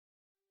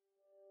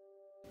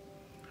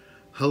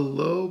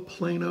Hello,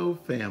 Plano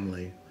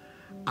family.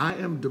 I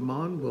am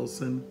Damon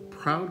Wilson,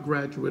 proud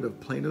graduate of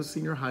Plano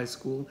Senior High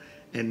School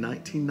in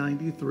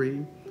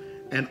 1993,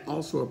 and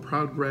also a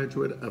proud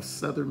graduate of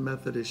Southern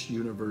Methodist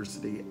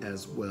University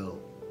as well.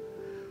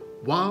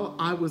 While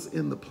I was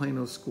in the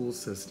Plano school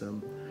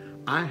system,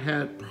 I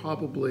had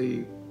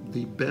probably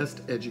the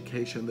best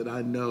education that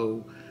I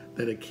know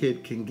that a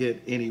kid can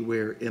get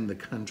anywhere in the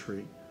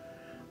country.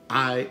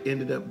 I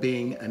ended up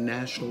being a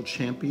national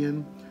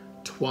champion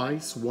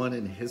twice, one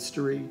in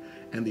history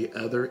and the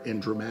other in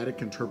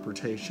dramatic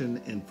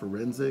interpretation and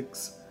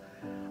forensics.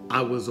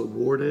 I was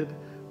awarded,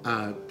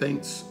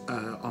 thanks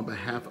on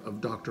behalf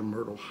of Dr.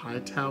 Myrtle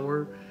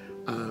Hightower,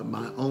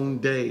 my own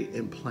day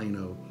in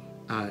Plano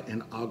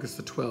in August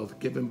the 12th,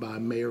 given by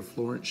Mayor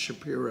Florence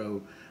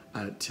Shapiro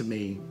to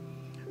me.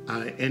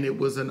 And it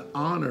was an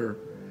honor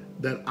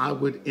that I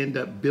would end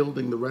up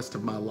building the rest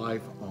of my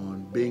life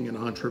on, being an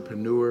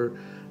entrepreneur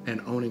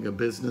and owning a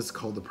business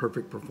called The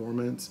Perfect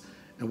Performance,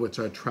 in which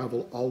I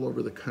travel all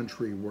over the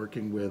country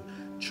working with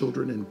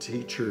children and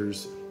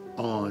teachers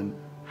on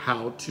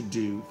how to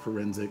do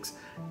forensics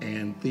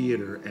and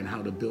theater and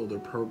how to build their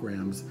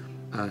programs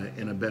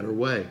in a better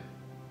way.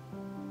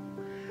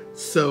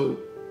 So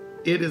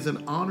it is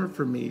an honor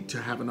for me to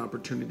have an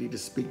opportunity to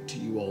speak to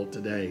you all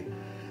today.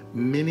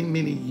 Many,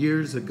 many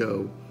years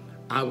ago,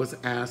 I was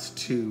asked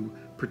to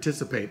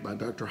participate by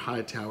Dr.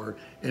 Hightower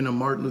in a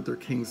Martin Luther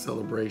King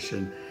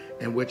celebration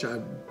in which I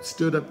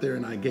stood up there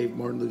and I gave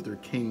Martin Luther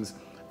King's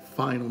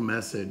final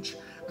message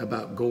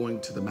about going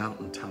to the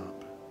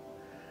mountaintop.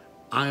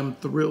 I am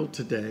thrilled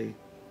today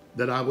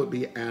that I would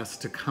be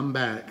asked to come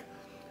back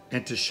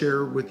and to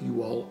share with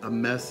you all a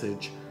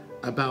message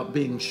about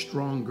being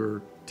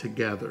stronger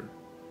together.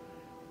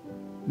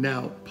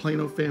 Now,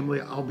 Plano family,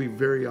 I'll be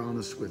very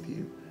honest with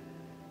you.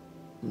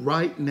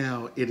 Right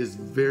now, it is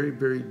very,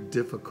 very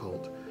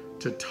difficult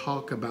to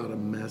talk about a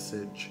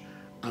message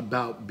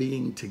about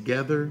being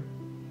together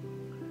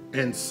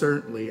and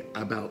certainly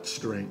about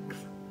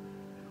strength.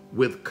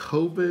 With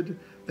COVID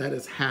that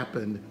has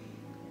happened,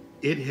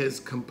 it has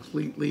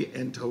completely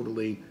and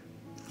totally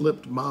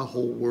flipped my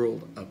whole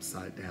world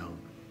upside down,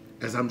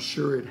 as I'm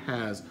sure it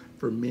has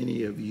for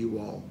many of you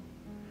all.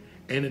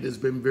 And it has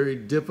been very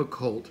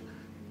difficult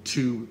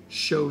to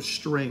show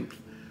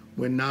strength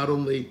when not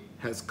only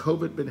has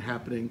COVID been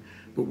happening,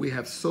 but we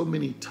have so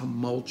many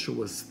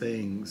tumultuous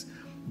things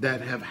that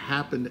have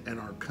happened in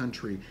our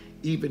country,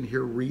 even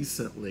here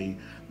recently,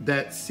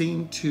 that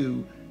seem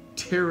to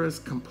tear us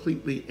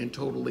completely and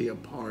totally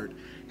apart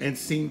and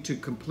seem to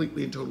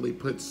completely and totally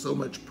put so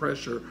much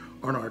pressure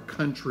on our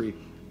country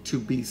to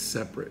be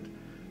separate,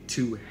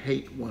 to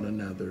hate one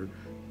another,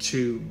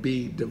 to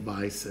be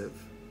divisive.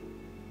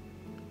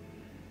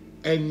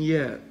 And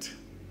yet,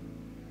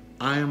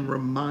 I am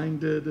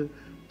reminded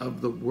of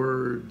the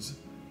words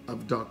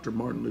of Dr.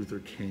 Martin Luther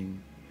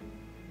King,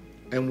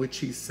 in which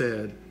he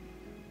said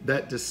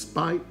that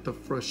despite the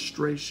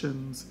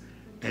frustrations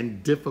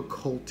and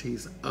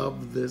difficulties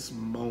of this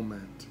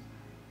moment,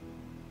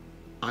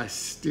 I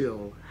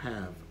still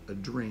have a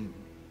dream.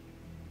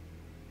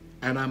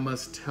 And I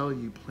must tell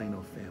you,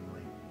 Plano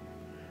family,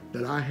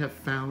 that I have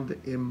found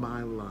in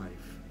my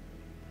life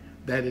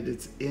that it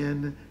is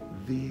in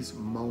these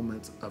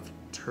moments of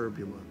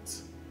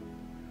turbulence,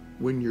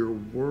 when your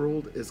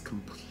world is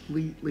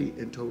completely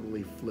and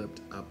totally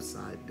flipped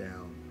upside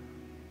down,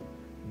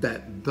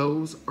 that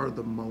those are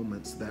the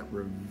moments that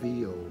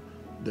reveal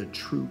the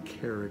true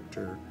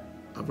character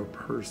of a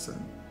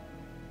person.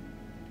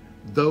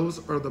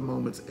 Those are the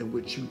moments in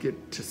which you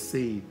get to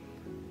see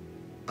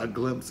a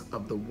glimpse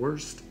of the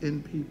worst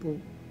in people,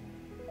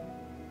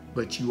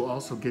 but you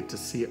also get to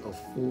see a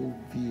full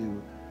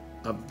view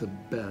of the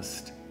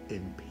best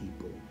in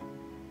people.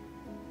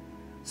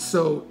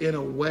 So in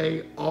a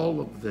way,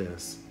 all of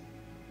this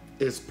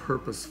is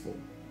purposeful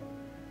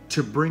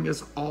to bring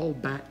us all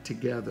back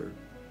together,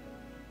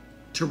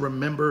 to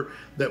remember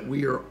that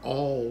we are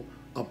all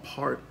a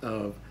part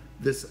of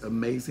this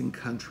amazing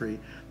country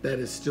that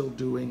is still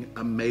doing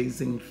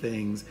amazing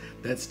things,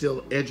 that's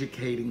still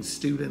educating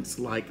students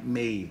like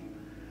me,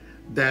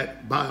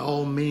 that by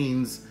all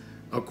means,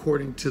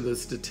 according to the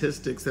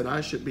statistics, that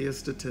I should be a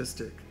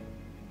statistic.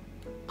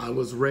 I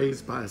was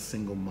raised by a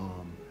single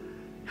mom,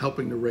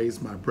 helping to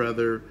raise my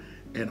brother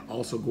and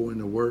also going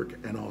to work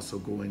and also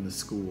going to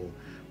school,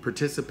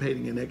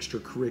 participating in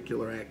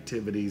extracurricular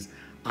activities.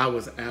 I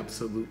was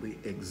absolutely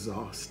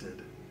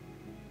exhausted.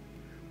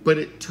 But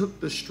it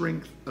took the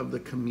strength of the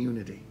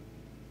community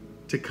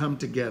to come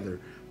together,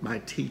 my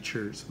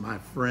teachers, my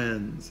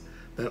friends,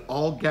 that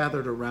all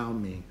gathered around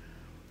me,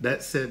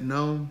 that said,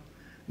 no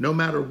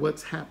matter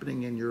what's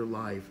happening in your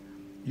life,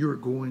 you're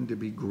going to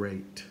be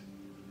great.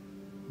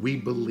 We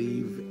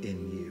believe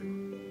in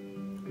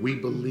you. We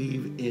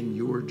believe in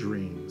your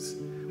dreams.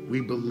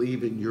 We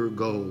believe in your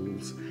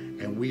goals,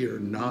 and we are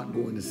not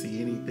going to see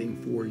anything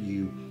for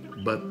you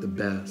but the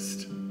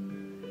best.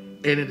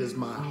 And it is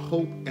my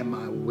hope and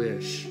my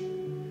wish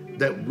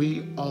that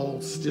we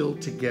all still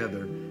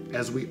together,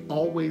 as we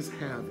always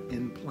have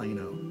in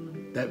Plano,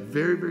 that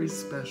very, very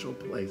special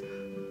place,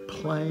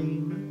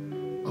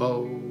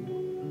 Plano,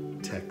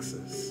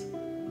 Texas.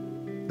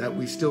 That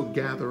we still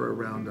gather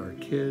around our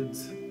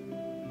kids,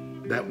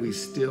 that we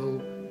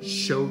still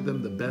show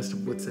them the best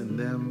of what's in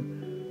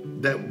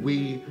them, that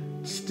we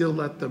still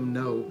let them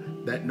know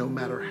that no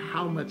matter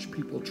how much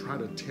people try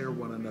to tear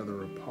one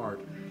another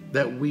apart,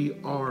 that we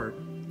are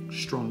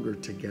stronger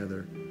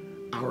together.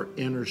 Our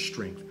inner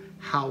strength,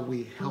 how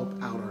we help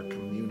out our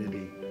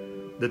community,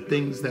 the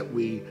things that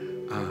we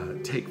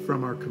take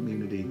from our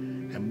community,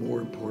 and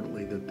more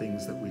importantly, the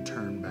things that we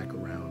turn back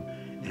around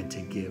and to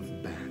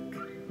give back.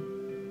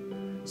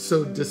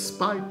 So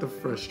despite the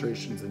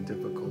frustrations and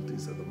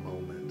difficulties of the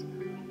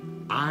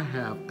moment, I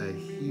have a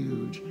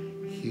huge,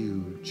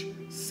 huge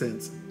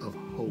sense of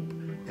hope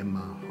in my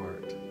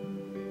heart.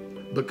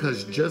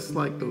 Because just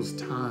like those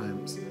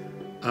times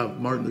of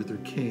Martin Luther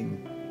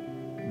King,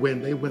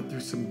 when they went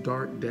through some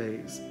dark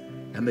days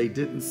and they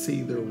didn't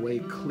see their way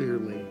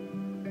clearly,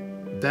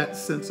 that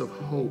sense of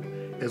hope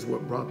is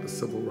what brought the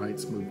civil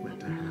rights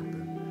movement to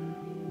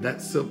happen. That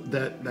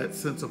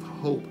sense of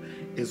hope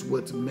is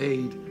what's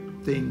made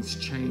things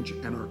change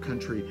in our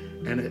country.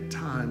 And at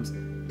times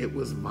it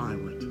was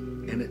violent,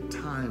 and at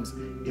times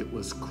it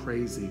was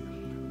crazy,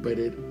 but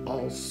it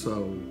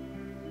also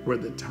were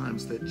the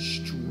times that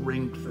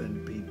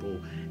strengthened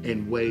people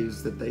in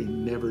ways that they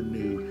never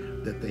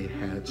knew that they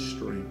had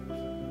strength.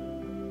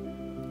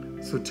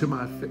 So to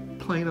my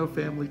Plano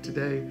family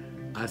today,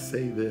 I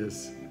say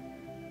this: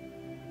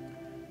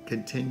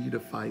 continue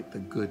to fight the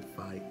good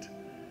fight.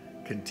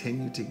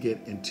 Continue to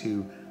get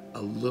into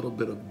a little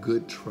bit of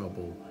good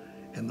trouble,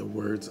 in the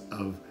words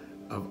of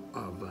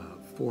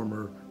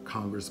former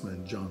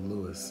Congressman John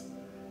Lewis,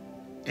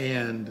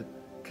 and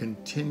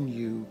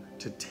continue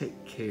to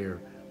take care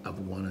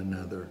of one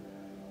another.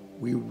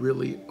 We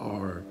really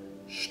are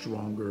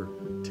stronger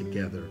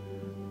together.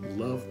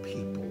 Love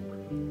people.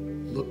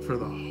 Look for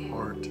the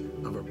heart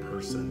of a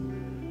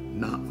person,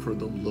 not for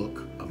the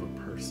look of a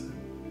person.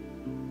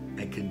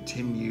 And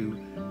continue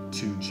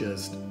to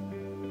just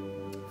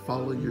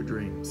follow your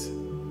dreams.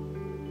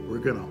 We're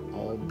gonna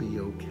all be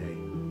okay.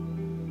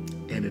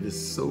 And it is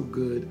so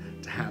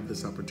good to have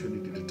this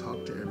opportunity to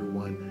talk to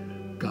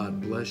everyone.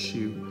 God bless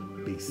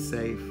you. Be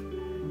safe.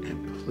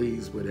 And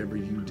please, whatever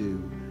you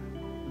do,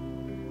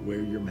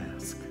 wear your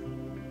mask.